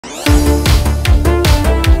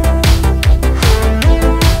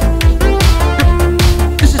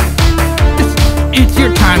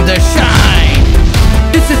time to shine.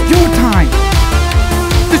 This is your time.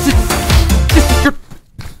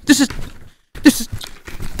 This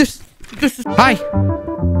is Hi.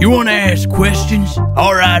 You want to ask questions?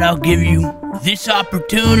 All right, I'll give you this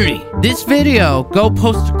opportunity. This video, go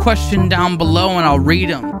post a question down below and I'll read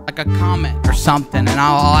them, like a comment or something, and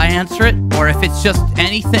I'll answer it. Or if it's just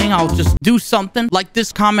anything, I'll just do something like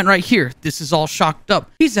this comment right here. This is all shocked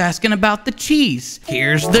up. He's asking about the cheese.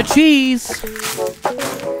 Here's the cheese.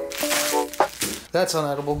 That's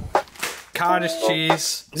unedible. Cottage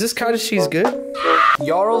cheese. Is this cottage cheese good?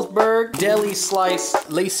 Jarlsberg deli slice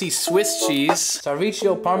lacy Swiss cheese.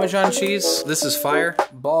 Sarvicchio Parmesan cheese. This is fire.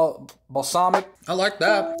 Balsamic. I like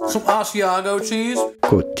that. Some Asiago cheese.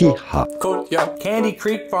 Cotija. Candy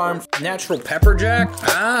Creek Farms natural pepper jack.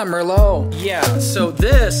 Ah, Merlot. Yeah. So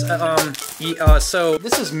this, so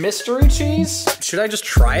this is mystery cheese. Should I just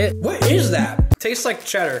try it? What is that? Tastes like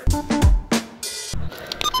cheddar.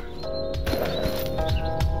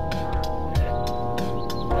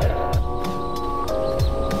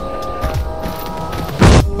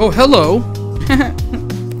 Oh, hello.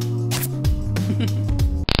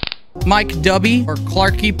 Mike Dubby or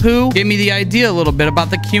Clarky Poo gave me the idea a little bit about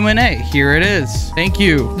the Q&A. Here it is. Thank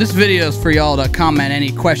you. This video is for y'all to comment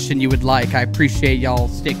any question you would like. I appreciate y'all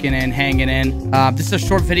sticking in, hanging in. This is a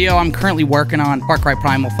short video. I'm currently working on Far Cry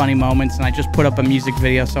Primal Funny Moments, and I just put up a music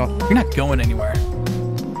video, so You're not going anywhere.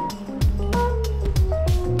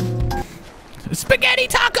 spaghetti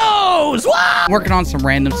tacos! Wow! I'm working on some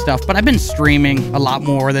random stuff, but I've been streaming a lot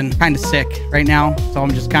more than kind of sick right now, so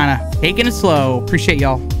I'm just kind of taking it slow. Appreciate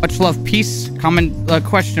y'all. Much love, peace. Comment a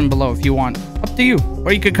question below if you want. Up to you.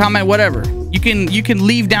 Or you could comment whatever. You can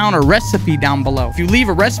leave down a recipe down below. If you leave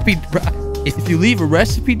a recipe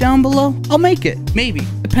down below, I'll make it. Maybe.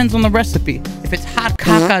 Depends on the recipe. If it's hot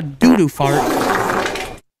caca doo-doo fart.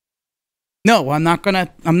 No, I'm not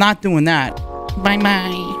doing that.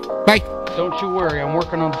 Bye-bye. Bye. Don't you worry, I'm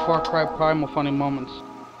working on the Far Cry Primal Funny Moments.